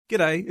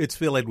G'day, it's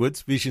Phil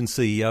Edwards, Vision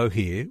CEO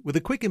here, with a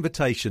quick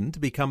invitation to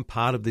become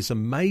part of this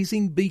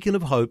amazing beacon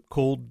of hope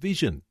called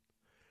Vision.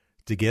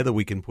 Together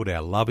we can put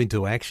our love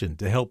into action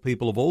to help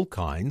people of all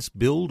kinds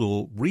build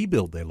or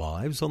rebuild their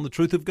lives on the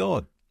truth of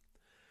God.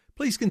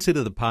 Please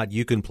consider the part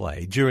you can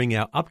play during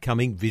our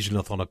upcoming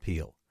Visionathon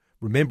appeal,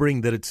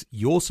 remembering that it's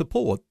your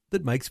support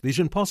that makes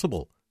Vision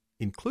possible,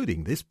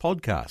 including this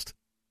podcast.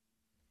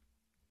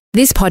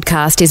 This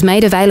podcast is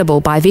made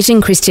available by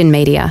Vision Christian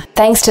Media,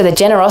 thanks to the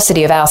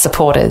generosity of our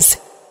supporters.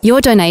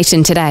 Your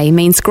donation today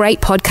means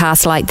great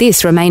podcasts like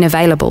this remain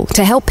available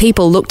to help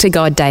people look to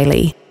God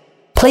daily.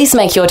 Please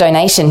make your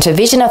donation to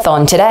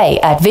Visionathon today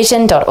at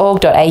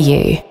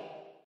vision.org.au.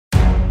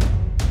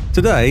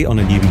 Today on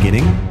A New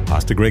Beginning,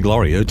 Pastor Greg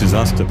Laurie urges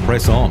us to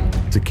press on,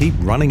 to keep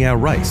running our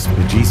race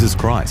for Jesus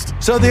Christ.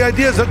 So the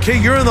idea is, okay,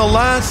 you're in the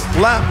last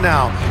lap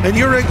now, and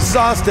you're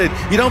exhausted.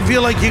 You don't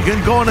feel like you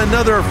can go on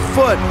another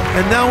foot.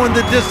 And now in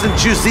the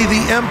distance, you see the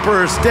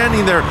emperor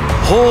standing there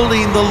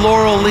holding the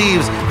laurel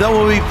leaves that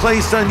will be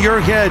placed on your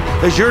head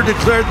as you're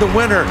declared the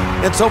winner.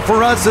 And so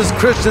for us as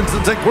Christians,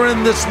 it's like we're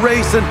in this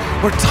race and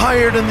we're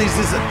tired in these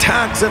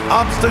attacks and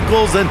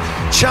obstacles and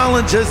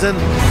challenges. And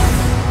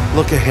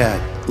look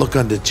ahead. Look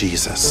unto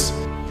Jesus.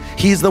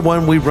 He's the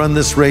one we run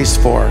this race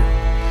for.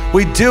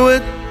 We do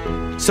it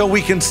so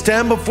we can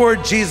stand before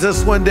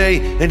Jesus one day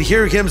and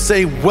hear him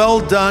say, "Well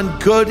done,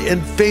 good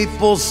and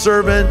faithful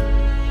servant.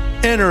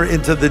 Enter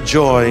into the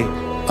joy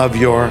of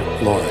your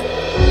Lord."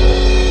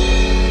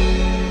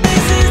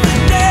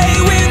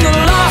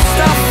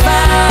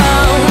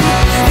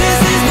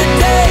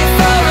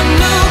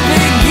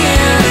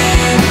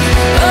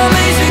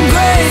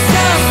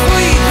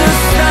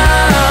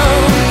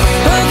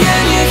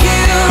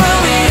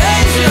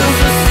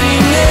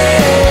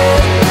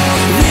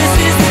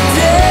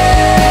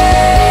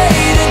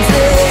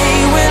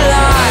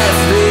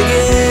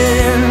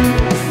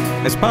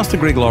 As Pastor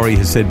Greg Laurie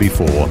has said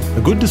before,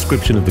 a good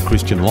description of the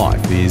Christian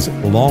life is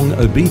long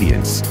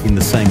obedience in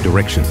the same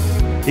direction.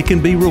 It can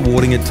be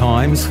rewarding at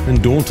times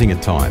and daunting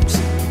at times.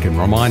 It can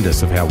remind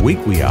us of how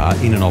weak we are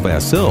in and of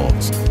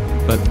ourselves.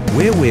 But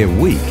where we're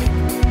weak,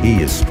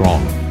 he is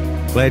strong.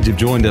 Glad you've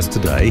joined us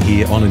today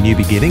here on A New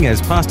Beginning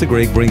as Pastor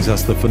Greg brings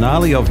us the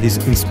finale of his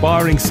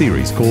inspiring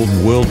series called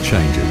World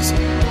Changers.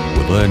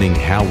 We're learning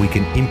how we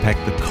can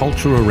impact the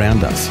culture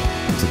around us.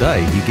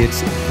 Today he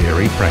gets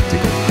very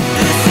practical.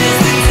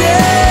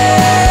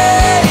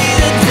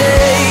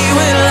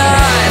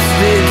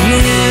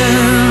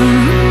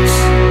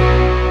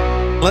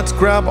 Let's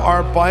grab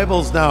our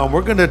Bibles now.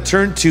 We're going to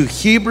turn to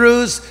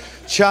Hebrews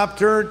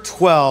chapter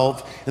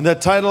 12. And the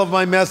title of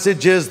my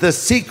message is The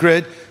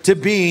Secret to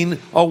Being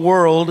a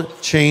World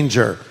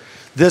Changer.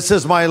 This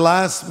is my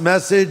last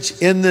message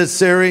in this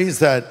series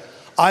that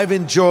I've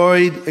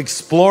enjoyed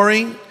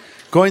exploring,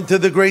 going through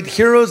the great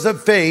heroes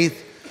of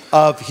faith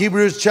of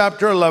Hebrews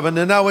chapter 11.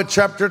 And now at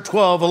chapter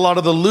 12, a lot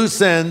of the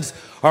loose ends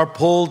are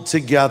pulled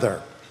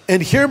together.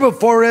 And here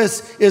before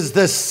us is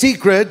the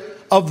secret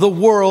of the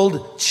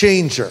world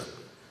changer.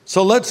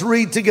 So let's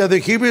read together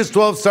Hebrews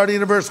 12,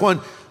 starting in verse 1.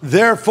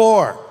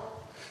 Therefore,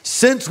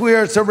 since we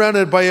are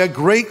surrounded by a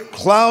great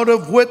cloud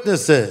of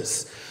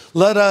witnesses,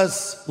 let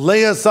us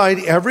lay aside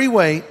every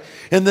weight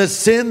and the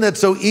sin that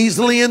so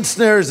easily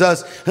ensnares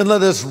us, and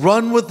let us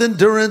run with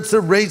endurance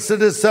the race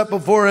that is set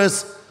before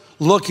us,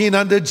 looking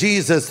unto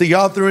Jesus, the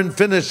author and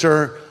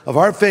finisher of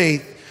our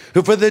faith,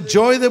 who for the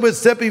joy that was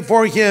set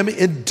before him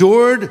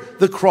endured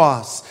the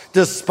cross,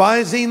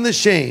 despising the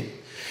shame,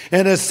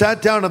 and has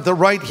sat down at the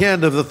right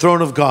hand of the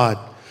throne of God.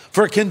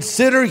 For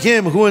consider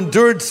him who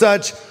endured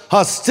such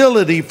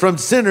hostility from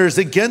sinners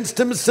against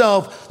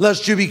himself,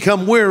 lest you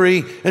become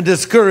weary and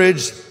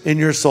discouraged in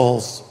your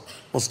souls.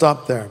 We'll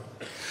stop there.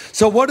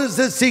 So what is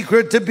the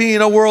secret to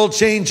being a world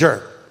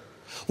changer?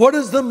 What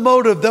is the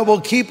motive that will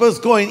keep us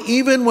going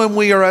even when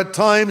we are at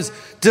times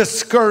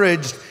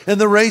discouraged in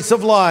the race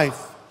of life?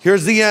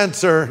 Here's the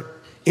answer.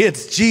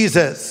 It's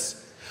Jesus.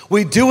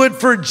 We do it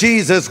for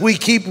Jesus. We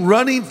keep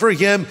running for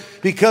him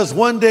because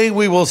one day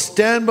we will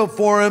stand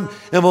before him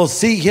and we'll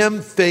see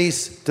him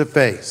face to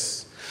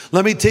face.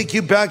 Let me take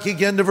you back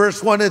again to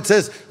verse 1. It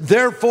says,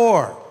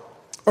 therefore,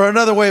 or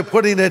another way of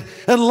putting it,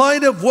 in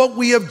light of what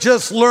we have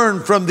just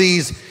learned from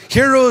these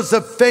heroes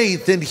of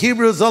faith in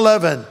Hebrews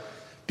 11,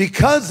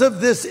 because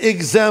of this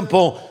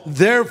example,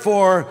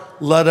 therefore,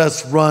 let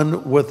us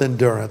run with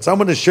endurance. I'm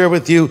going to share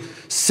with you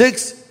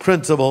 6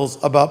 principles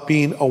about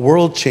being a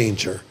world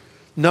changer.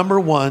 Number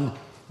 1,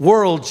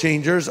 world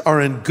changers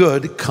are in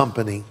good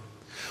company.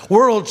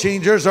 World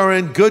changers are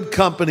in good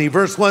company.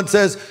 Verse 1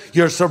 says,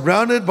 you're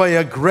surrounded by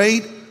a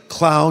great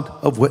cloud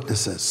of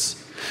witnesses.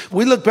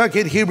 We look back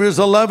at Hebrews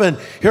 11.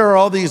 Here are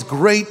all these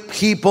great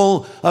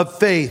people of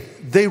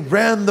faith. They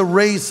ran the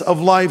race of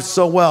life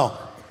so well.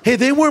 Hey,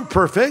 they weren't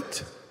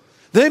perfect.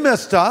 They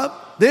messed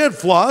up. They had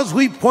flaws.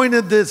 We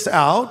pointed this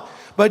out.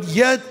 But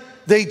yet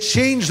they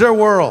changed their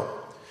world.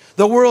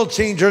 The world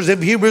changers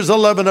in Hebrews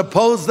 11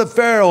 opposed the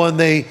Pharaoh and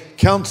they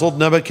counseled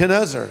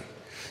Nebuchadnezzar.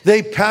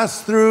 They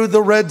passed through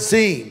the Red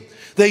Sea.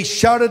 They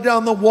shouted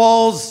down the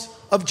walls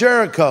of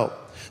Jericho.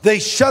 They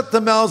shut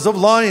the mouths of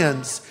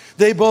lions.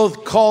 They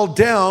both call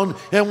down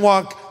and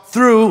walk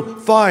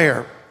through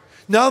fire.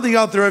 Now the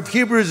author of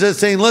Hebrews is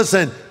saying,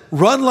 listen,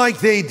 run like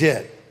they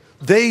did.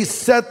 They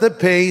set the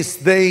pace.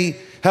 They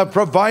have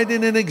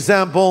provided an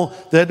example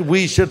that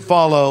we should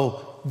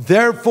follow.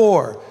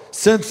 Therefore,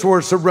 since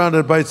we're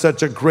surrounded by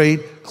such a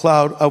great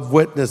cloud of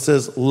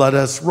witnesses, let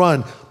us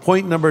run.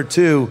 Point number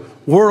 2,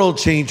 world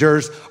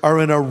changers are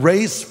in a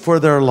race for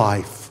their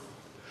life.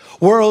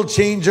 World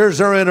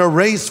changers are in a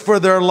race for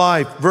their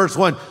life. Verse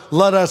 1,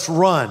 let us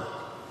run.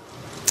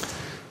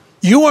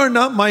 You are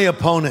not my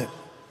opponent.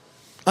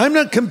 I'm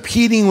not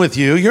competing with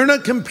you. You're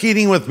not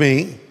competing with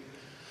me.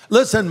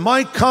 Listen,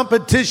 my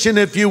competition,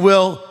 if you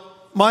will,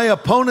 my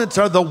opponents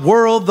are the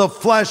world, the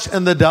flesh,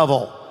 and the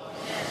devil.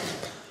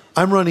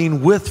 I'm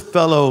running with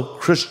fellow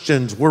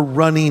Christians. We're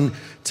running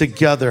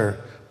together.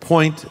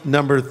 Point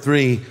number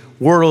 3,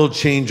 world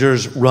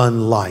changers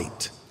run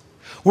light.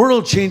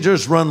 World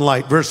changers run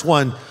light. Verse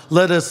 1,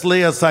 let us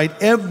lay aside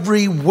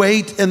every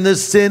weight and the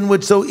sin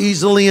which so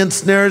easily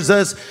ensnares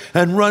us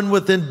and run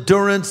with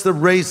endurance the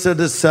race that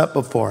is set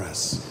before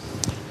us.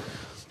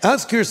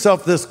 Ask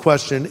yourself this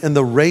question in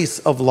the race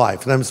of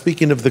life, and I'm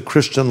speaking of the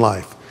Christian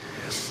life.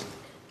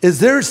 Is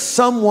there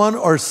someone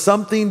or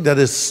something that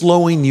is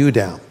slowing you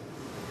down?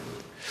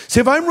 See,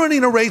 if I'm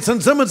running a race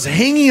and someone's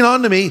hanging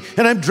on to me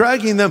and I'm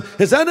dragging them,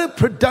 is that a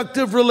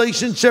productive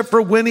relationship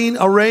for winning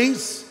a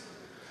race?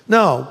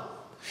 No.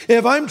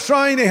 If I'm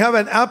trying to have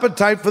an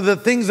appetite for the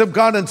things of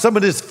God and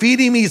someone is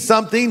feeding me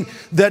something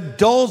that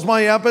dulls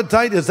my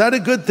appetite, is that a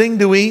good thing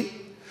to eat?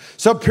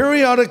 So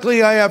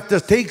periodically I have to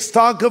take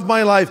stock of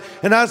my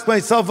life and ask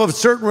myself of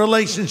certain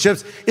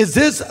relationships, is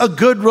this a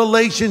good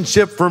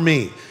relationship for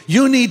me?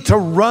 You need to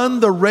run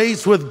the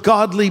race with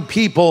godly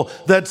people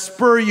that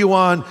spur you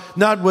on,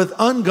 not with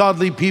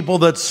ungodly people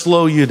that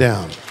slow you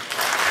down.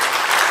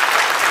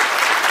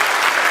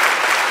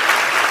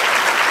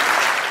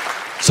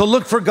 So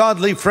look for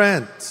godly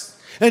friends,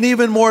 and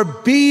even more,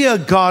 be a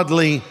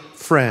godly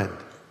friend.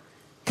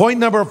 Point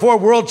number 4,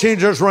 world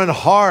changers run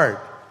hard.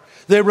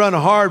 They run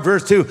hard.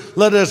 Verse 2,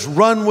 let us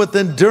run with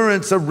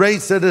endurance a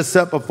race that is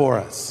set before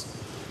us.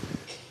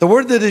 The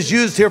word that is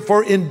used here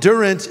for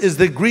endurance is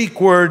the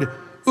Greek word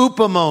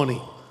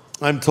upomone.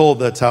 I'm told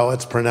that's how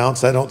it's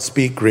pronounced. I don't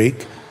speak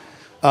Greek.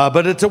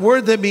 But it's a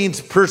word that means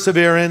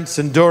perseverance,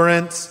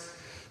 endurance,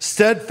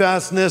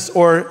 steadfastness,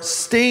 or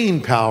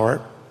staying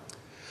power.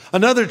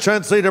 Another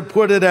translator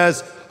put it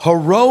as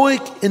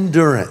heroic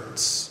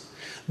endurance.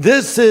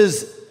 This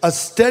is a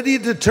steady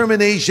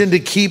determination to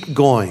keep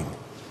going.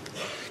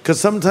 Because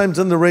sometimes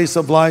in the race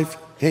of life,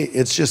 hey,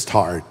 it's just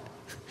hard.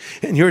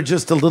 And you're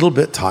just a little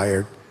bit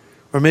tired,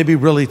 or maybe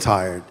really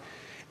tired.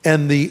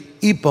 And the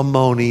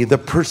epimony, the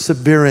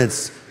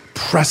perseverance,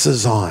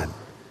 presses on.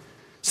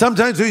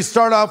 Sometimes we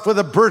start off with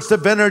a burst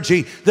of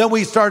energy, then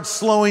we start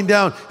slowing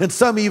down, and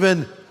some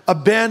even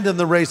abandon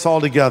the race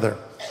altogether.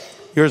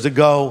 Years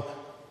ago,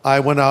 I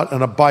went out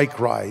on a bike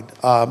ride.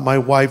 My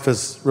wife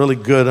is really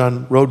good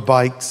on road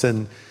bikes,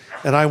 and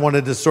I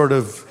wanted to sort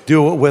of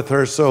do it with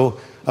her, so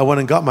I went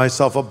and got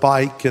myself a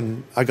bike,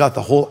 and I got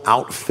the whole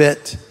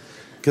outfit,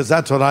 because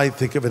that's what I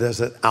think of it as,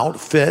 an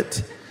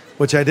outfit,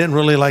 which I didn't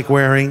really like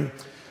wearing.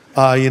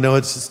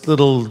 It's this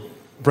little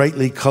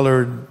brightly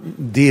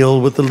colored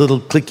deal with the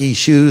little clicky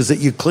shoes that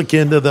you click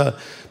into the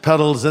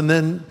pedals, and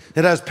then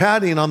it has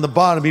padding on the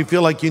bottom. You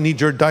feel like you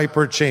need your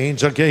diaper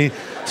change, okay?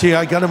 See,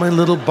 I got on my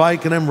little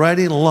bike, and I'm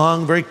riding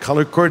along, very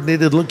color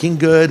coordinated, looking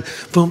good,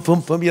 boom, boom,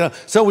 boom,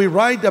 So we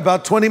ride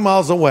about 20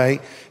 miles away,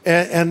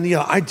 and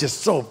I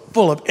just so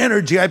full of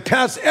energy. I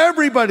pass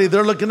everybody.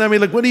 They're looking at me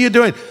like, what are you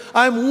doing?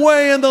 I'm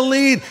way in the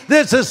lead.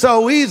 This is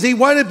so easy.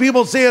 Why do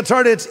people say it's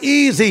hard? It's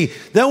easy.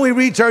 Then we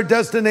reach our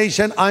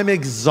destination. I'm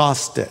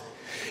exhausted.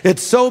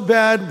 It's so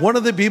bad, one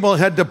of the people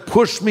had to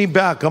push me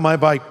back on my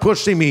bike,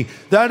 pushing me.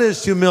 That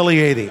is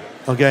humiliating,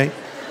 okay?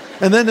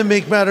 And then to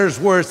make matters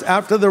worse,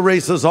 after the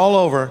race is all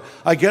over,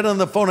 I get on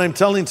the phone, I'm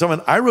telling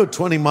someone, I rode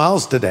 20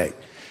 miles today.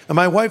 And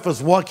my wife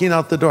was walking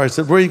out the door. I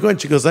said, where are you going?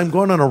 She goes, I'm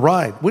going on a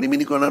ride. What do you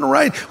mean you're going on a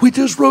ride? We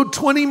just rode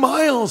 20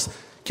 miles.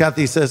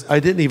 Kathy says, I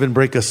didn't even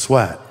break a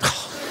sweat.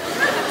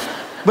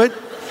 But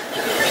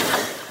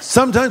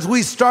sometimes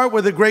we start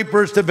with a great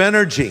burst of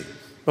energy,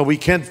 but we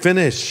can't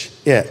finish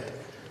it.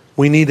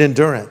 We need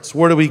endurance.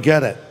 Where do we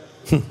get it?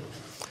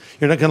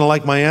 You're not going to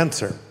like my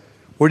answer.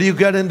 Where do you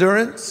get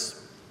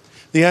endurance?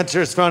 The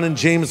answer is found in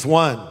James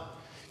 1.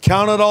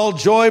 Count it all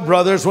joy,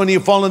 brothers, when you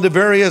fall into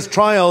various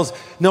trials,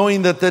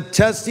 knowing that the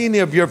testing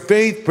of your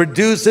faith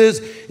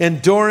produces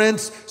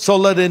endurance. So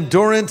let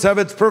endurance have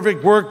its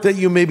perfect work, that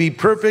you may be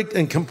perfect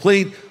and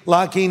complete,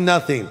 lacking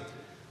nothing.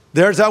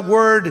 There's that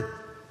word,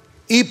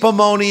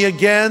 epimony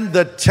again.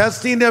 The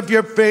testing of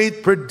your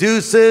faith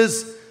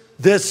produces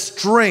this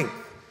strength.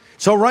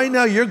 So right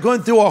now you're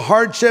going through a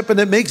hardship and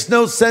it makes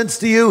no sense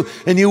to you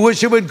and you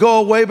wish it would go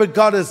away, but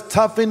God is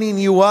toughening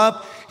you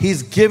up.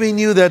 He's giving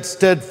you that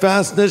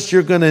steadfastness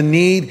you're going to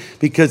need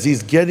because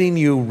he's getting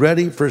you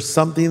ready for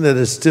something that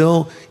is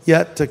still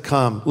yet to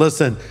come.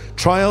 Listen,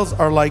 trials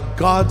are like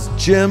God's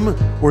gym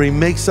where he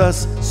makes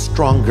us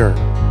stronger.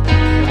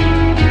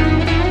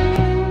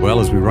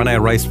 as we run our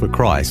race for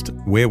Christ,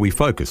 where we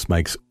focus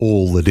makes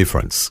all the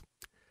difference.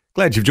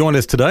 Glad you've joined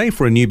us today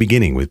for a new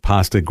beginning with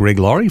Pastor Greg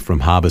Laurie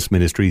from Harvest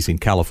Ministries in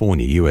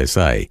California,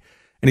 USA.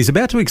 And he's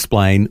about to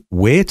explain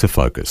where to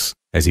focus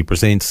as he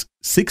presents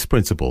 6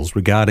 principles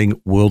regarding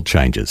world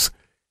changes.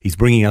 He's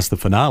bringing us the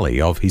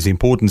finale of his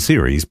important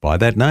series by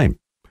that name.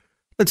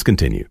 Let's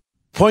continue.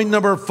 Point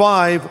number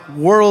 5,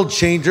 world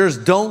changers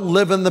don't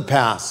live in the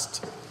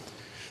past.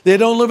 They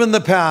don't live in the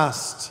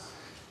past.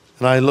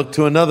 And I look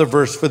to another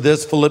verse for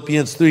this,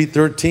 Philippians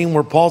 3:13,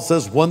 where Paul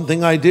says, "One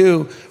thing I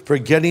do,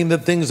 forgetting the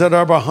things that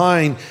are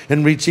behind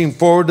and reaching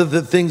forward to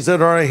the things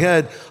that are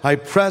ahead, I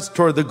press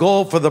toward the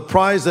goal for the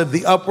prize of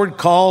the upward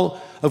call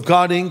of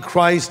God in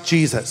Christ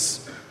Jesus."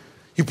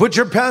 You put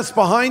your past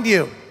behind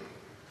you.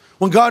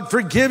 When God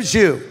forgives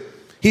you,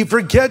 He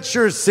forgets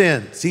your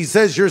sins. He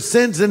says, "Your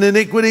sins and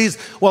iniquities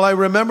will I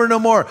remember no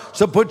more."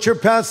 So put your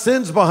past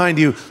sins behind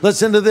you.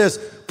 Listen to this.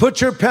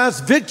 Put your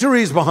past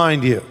victories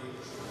behind you.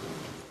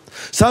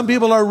 Some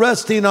people are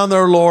resting on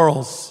their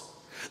laurels.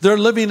 They're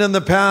living in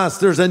the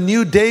past. There's a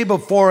new day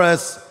before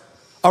us,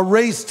 a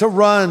race to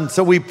run.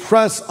 So we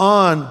press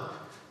on.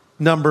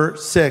 Number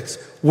 6,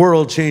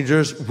 world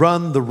changers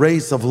run the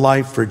race of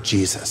life for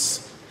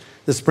Jesus.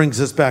 This brings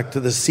us back to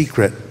the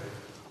secret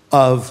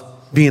of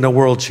being a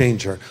world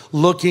changer.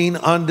 Looking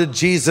unto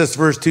Jesus,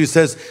 verse 2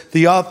 says,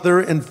 "The author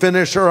and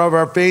finisher of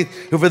our faith,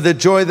 who for the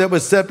joy that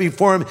was set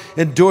before him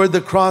endured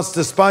the cross,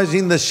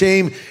 despising the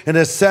shame, and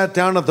has sat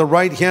down at the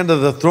right hand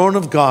of the throne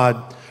of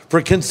God.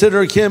 For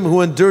consider him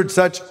who endured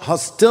such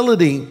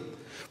hostility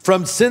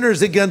from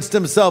sinners against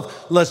himself,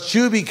 lest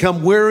you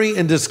become weary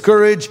and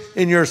discouraged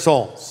in your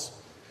souls."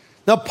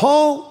 Now,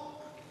 Paul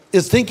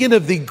is thinking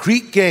of the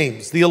Greek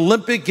games, the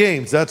Olympic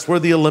games. That's where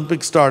the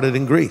Olympics started,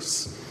 in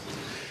Greece.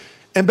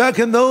 And back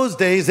in those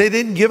days, they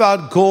didn't give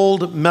out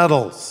gold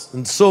medals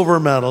and silver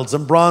medals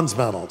and bronze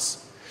medals.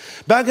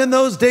 Back in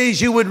those days,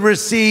 you would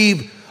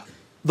receive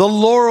the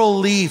laurel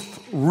leaf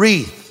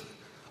wreath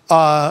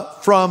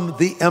from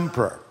the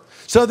emperor.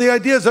 So the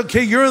idea is,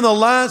 okay, you're in the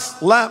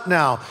last lap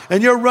now,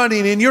 and you're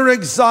running, and you're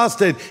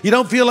exhausted. You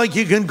don't feel like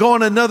you can go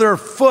on another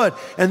foot.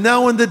 And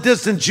now in the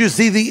distance, you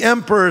see the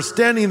emperor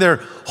standing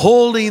there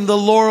holding the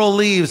laurel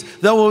leaves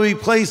that will be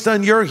placed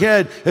on your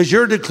head as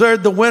you're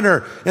declared the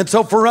winner. And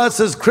so for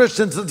us as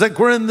Christians, it's like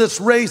we're in this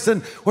race,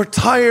 and we're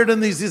tired in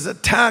these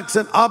attacks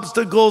and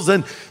obstacles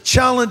and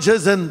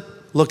challenges. And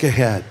look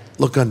ahead.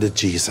 Look unto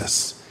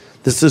Jesus.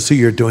 This is who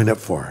you're doing it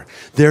for.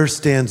 There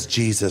stands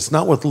Jesus,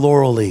 not with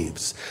laurel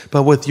leaves,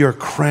 but with your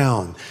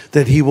crown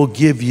that he will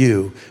give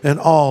you and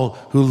all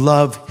who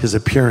love his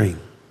appearing.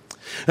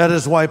 That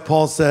is why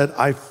Paul said,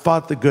 "I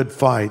fought the good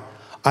fight.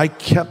 I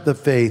kept the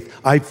faith.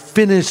 I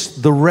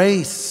finished the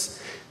race.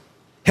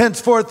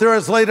 Henceforth there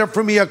is laid up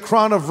for me a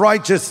crown of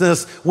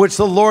righteousness, which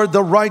the Lord,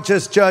 the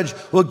righteous judge,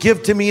 will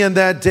give to me in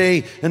that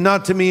day, and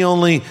not to me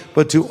only,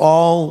 but to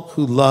all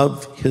who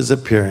love his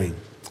appearing."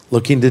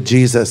 Looking to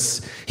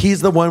Jesus.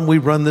 He's the one we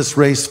run this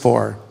race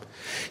for.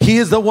 He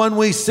is the one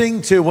we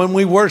sing to when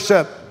we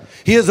worship.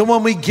 He is the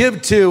one we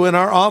give to in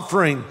our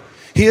offering.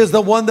 He is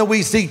the one that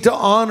we seek to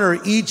honor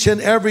each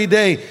and every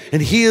day.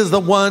 And he is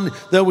the one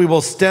that we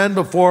will stand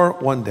before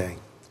one day.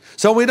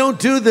 So we don't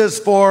do this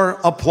for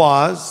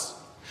applause.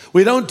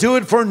 We don't do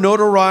it for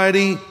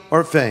notoriety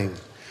or fame.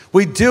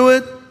 We do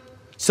it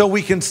so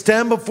we can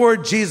stand before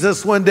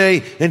Jesus one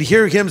day and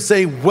hear him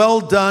say,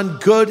 "Well done,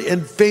 good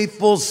and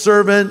faithful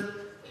servant.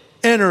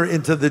 Enter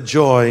into the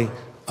joy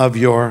of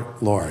your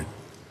Lord."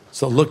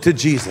 So look to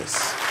Jesus.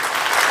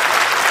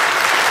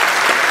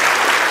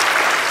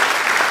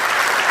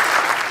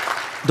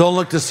 Don't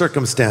look to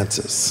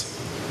circumstances.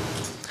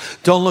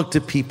 Don't look to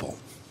people.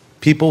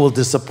 People will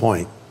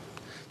disappoint.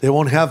 They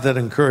won't have that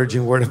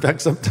encouraging word. In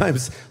fact,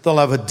 sometimes they'll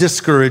have a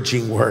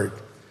discouraging word.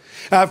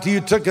 After you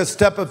took a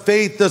step of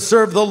faith to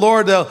serve the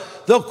Lord,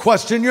 they'll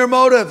question your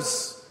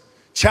motives.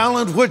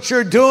 Challenge what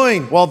you're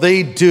doing. Well,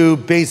 they do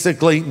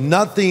basically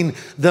nothing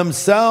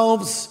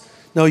themselves.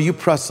 No, you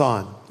press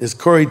on. As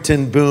Corrie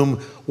ten Boom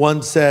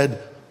once said,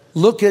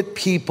 look at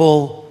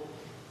people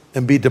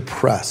and be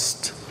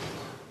depressed.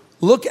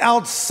 Look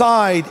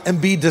outside and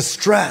be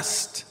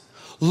distressed.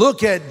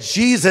 Look at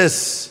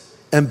Jesus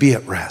and be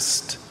at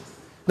rest.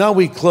 Now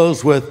we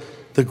close with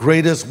the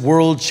greatest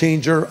world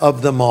changer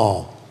of them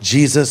all,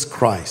 Jesus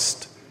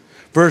Christ.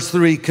 Verse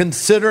 3,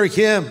 consider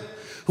him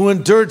who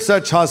endured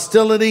such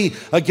hostility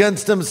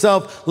against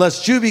himself,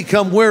 lest you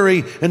become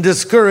weary and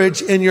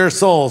discouraged in your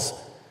souls.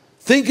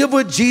 Think of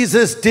what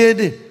Jesus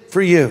did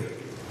for you.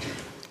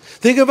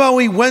 Think of how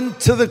he went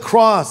to the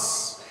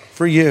cross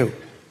for you.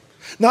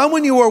 Not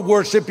when you were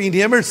worshiping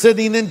him or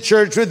sitting in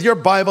church with your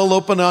Bible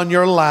open on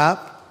your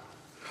lap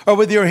or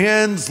with your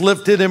hands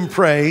lifted in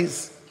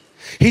praise.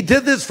 He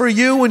did this for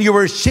you when you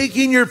were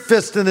shaking your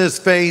fist in his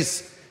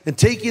face and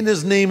taking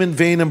his name in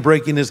vain and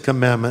breaking his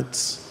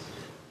commandments.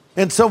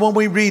 And so when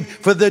we read,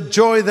 for the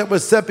joy that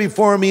was set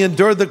before him, he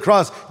endured the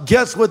cross.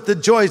 Guess what the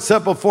joy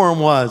set before him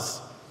was?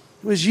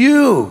 It was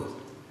you.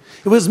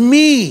 It was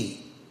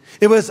me.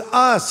 It was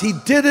us. He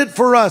did it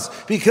for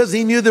us because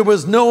he knew there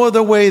was no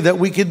other way that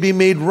we could be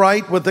made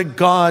right with a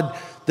God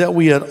that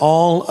we had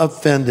all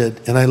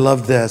offended. And I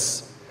love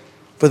this.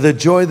 For the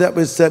joy that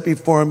was set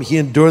before him, he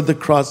endured the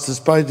cross,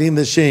 despising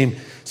the shame.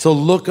 So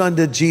look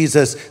unto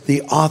Jesus,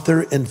 the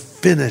author and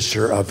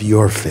finisher of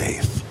your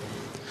faith.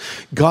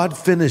 God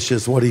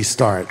finishes what he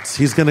starts.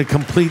 He's going to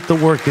complete the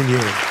work in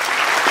you.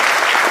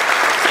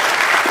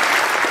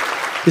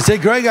 You say,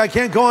 Greg, I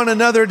can't go on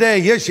another day.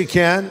 Yes, you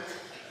can.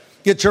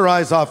 Get your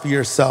eyes off of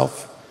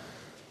yourself.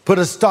 Put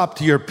a stop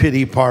to your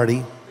pity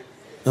party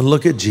and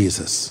look at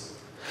Jesus.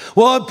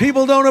 Well, if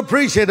people don't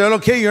appreciate it,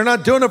 okay, you're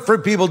not doing it for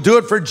people. Do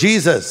it for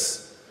Jesus.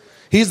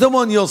 He's the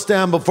one you'll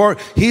stand before.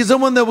 He's the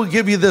one that will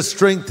give you the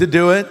strength to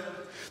do it.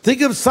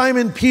 Think of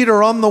Simon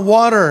Peter on the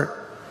water.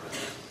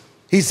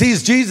 He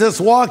sees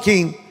Jesus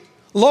walking.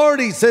 Lord,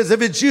 he says,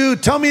 if it's you,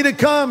 tell me to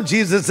come.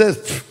 Jesus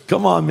says,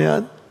 come on,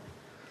 man.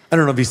 I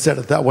don't know if he said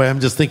it that way. I'm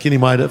just thinking he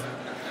might have.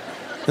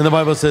 And the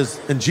Bible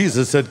says, and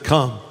Jesus said,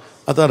 come.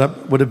 I thought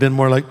it would have been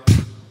more like,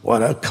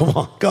 come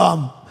on,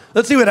 come.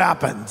 Let's see what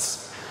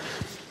happens.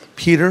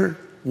 Peter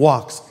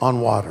walks on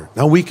water.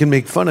 Now we can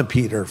make fun of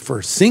Peter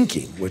for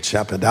sinking, which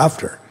happened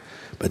after.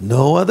 But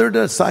no other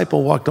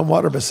disciple walked on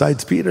water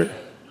besides Peter.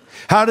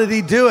 How did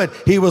he do it?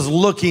 He was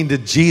looking to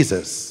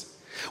Jesus.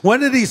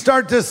 When did he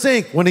start to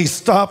sink? When he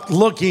stopped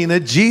looking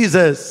at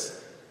Jesus.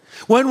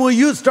 When will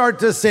you start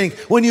to sink?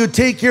 When you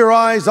take your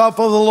eyes off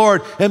of the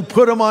Lord and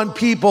put them on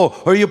people,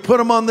 or you put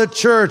them on the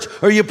church,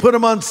 or you put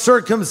them on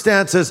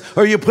circumstances,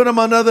 or you put them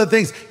on other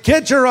things.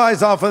 Get your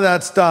eyes off of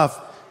that stuff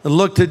and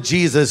look to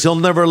Jesus. He'll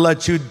never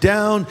let you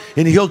down,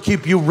 and he'll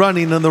keep you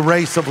running in the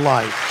race of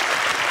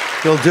life.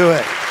 He'll do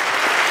it.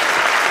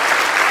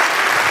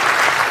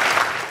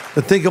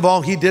 But think of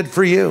all he did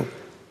for you.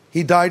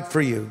 He died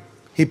for you.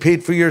 He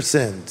paid for your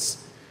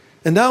sins.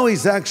 And now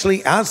he's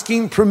actually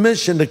asking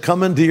permission to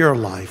come into your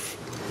life.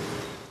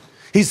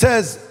 He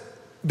says,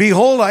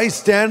 behold, I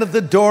stand at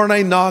the door and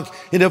I knock,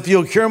 and if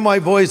you'll hear my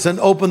voice and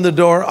open the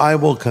door, I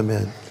will come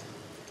in.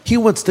 He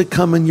wants to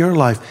come in your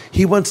life.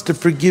 He wants to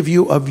forgive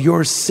you of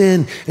your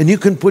sin, and you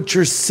can put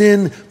your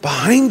sin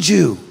behind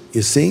you,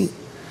 you see.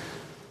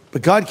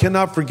 But God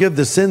cannot forgive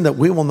the sin that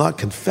we will not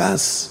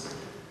confess.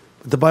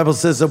 But the Bible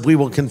says if we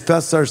will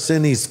confess our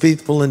sin, he's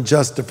faithful and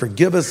just to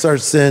forgive us our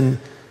sin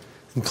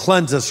and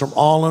cleanse us from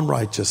all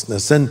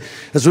unrighteousness. And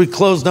as we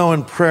close now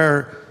in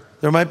prayer,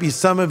 there might be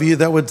some of you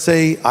that would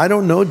say, I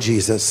don't know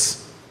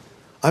Jesus.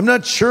 I'm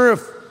not sure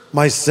if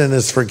my sin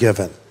is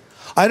forgiven.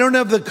 I don't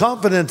have the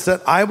confidence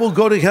that I will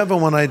go to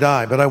heaven when I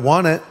die, but I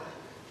want it.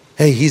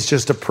 Hey, he's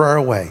just a prayer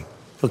away.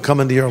 He'll come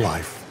into your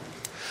life.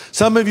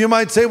 Some of you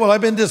might say, well,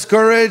 I've been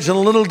discouraged and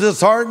a little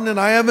disheartened, and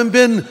I haven't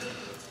been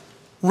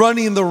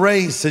running the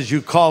race, as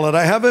you call it.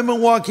 I haven't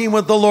been walking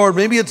with the Lord.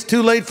 Maybe it's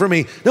too late for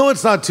me. No,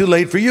 it's not too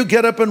late for you.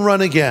 Get up and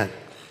run again.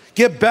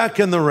 Get back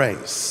in the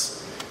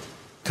race.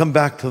 Come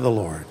back to the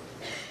Lord.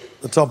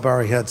 Let's all bow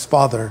our heads.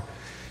 Father,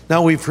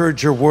 now we've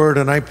heard your word,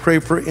 and I pray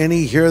for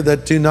any here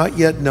that do not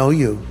yet know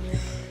you.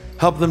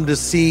 Help them to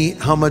see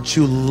how much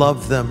you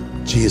love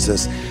them,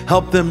 Jesus.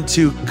 Help them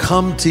to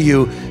come to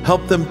you.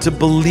 Help them to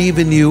believe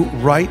in you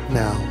right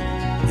now.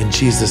 In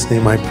Jesus'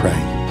 name I pray.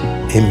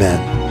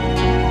 Amen.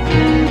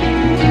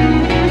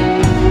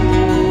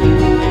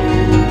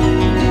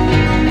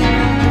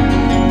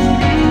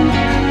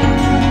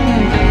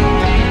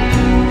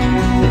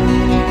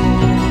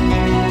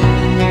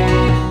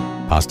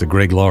 Pastor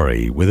Greg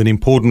Laurie with an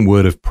important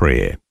word of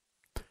prayer.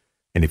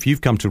 And if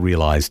you've come to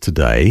realize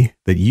today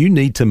that you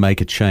need to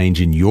make a change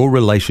in your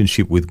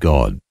relationship with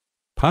God,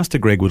 Pastor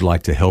Greg would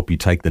like to help you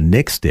take the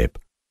next step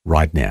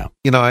right now.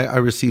 You know, I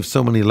receive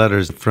so many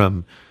letters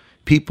from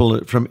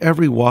people from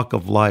every walk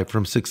of life,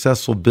 from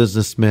successful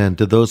businessmen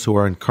to those who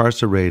are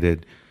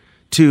incarcerated,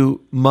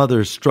 to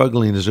mothers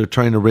struggling as they're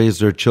trying to raise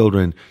their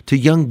children, to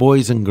young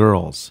boys and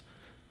girls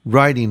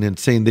writing and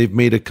saying they've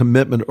made a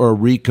commitment or a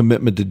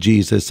recommitment to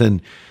Jesus,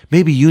 and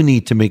maybe you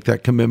need to make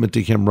that commitment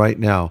to him right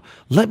now.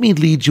 Let me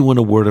lead you in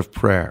a word of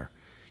prayer.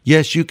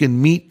 Yes, you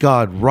can meet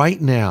God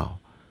right now.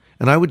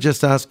 And I would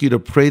just ask you to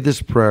pray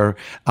this prayer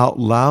out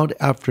loud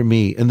after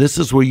me. And this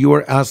is where you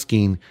are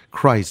asking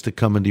Christ to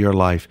come into your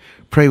life.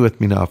 Pray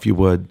with me now if you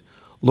would.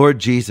 Lord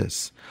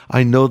Jesus,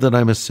 I know that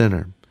I'm a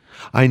sinner.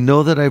 I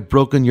know that I've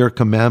broken your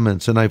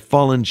commandments and I've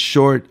fallen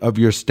short of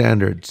your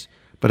standards.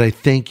 But I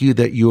thank you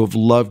that you have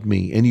loved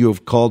me and you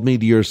have called me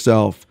to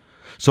yourself.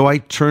 So I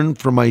turn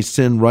from my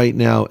sin right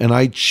now and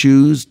I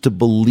choose to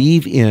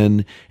believe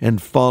in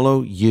and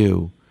follow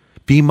you.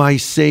 Be my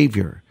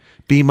Savior,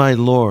 be my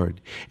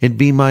Lord, and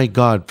be my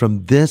God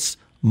from this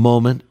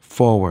moment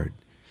forward.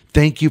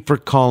 Thank you for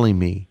calling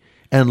me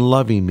and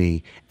loving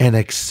me and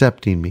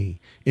accepting me.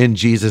 In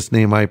Jesus'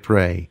 name I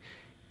pray.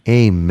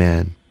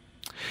 Amen.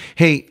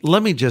 Hey,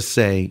 let me just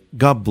say,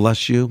 God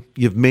bless you.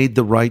 You've made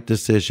the right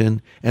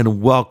decision,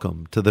 and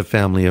welcome to the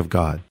family of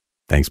God.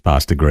 Thanks,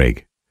 Pastor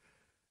Greg.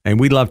 And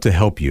we'd love to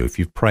help you if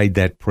you've prayed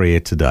that prayer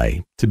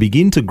today to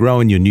begin to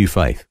grow in your new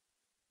faith.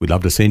 We'd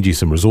love to send you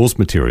some resource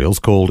materials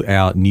called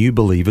our New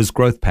Believers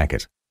Growth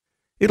Packet.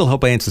 It'll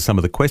help answer some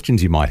of the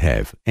questions you might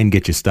have and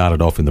get you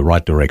started off in the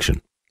right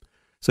direction.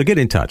 So get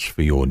in touch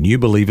for your New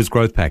Believers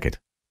Growth Packet.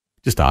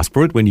 Just ask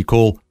for it when you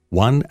call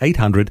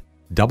 1-800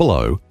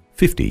 00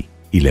 50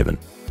 11.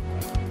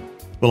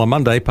 Well, on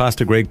Monday,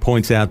 Pastor Greg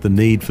points out the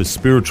need for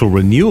spiritual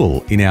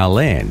renewal in our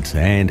land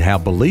and how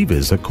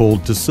believers are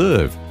called to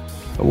serve.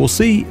 But we'll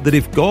see that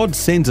if God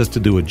sends us to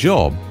do a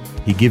job,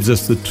 He gives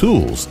us the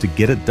tools to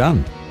get it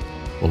done.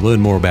 We'll learn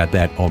more about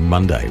that on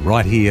Monday,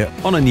 right here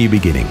on A New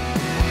Beginning.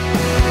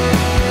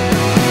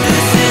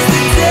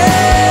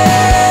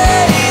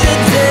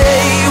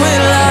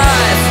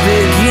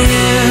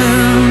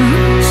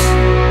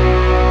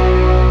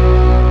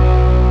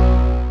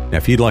 Now,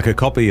 if you'd like a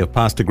copy of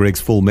Pastor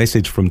Greg's full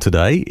message from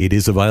today, it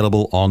is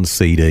available on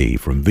CD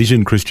from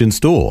Vision Christian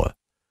Store.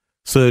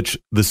 Search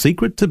The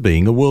Secret to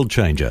Being a World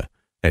Changer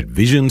at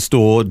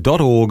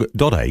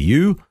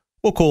visionstore.org.au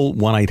or call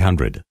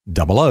 1-800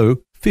 00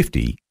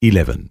 50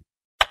 11.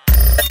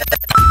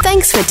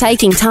 Thanks for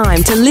taking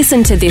time to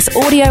listen to this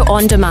audio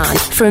on demand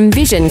from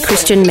Vision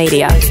Christian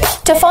Media.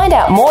 To find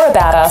out more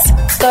about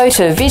us, go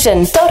to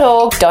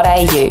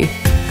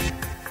vision.org.au.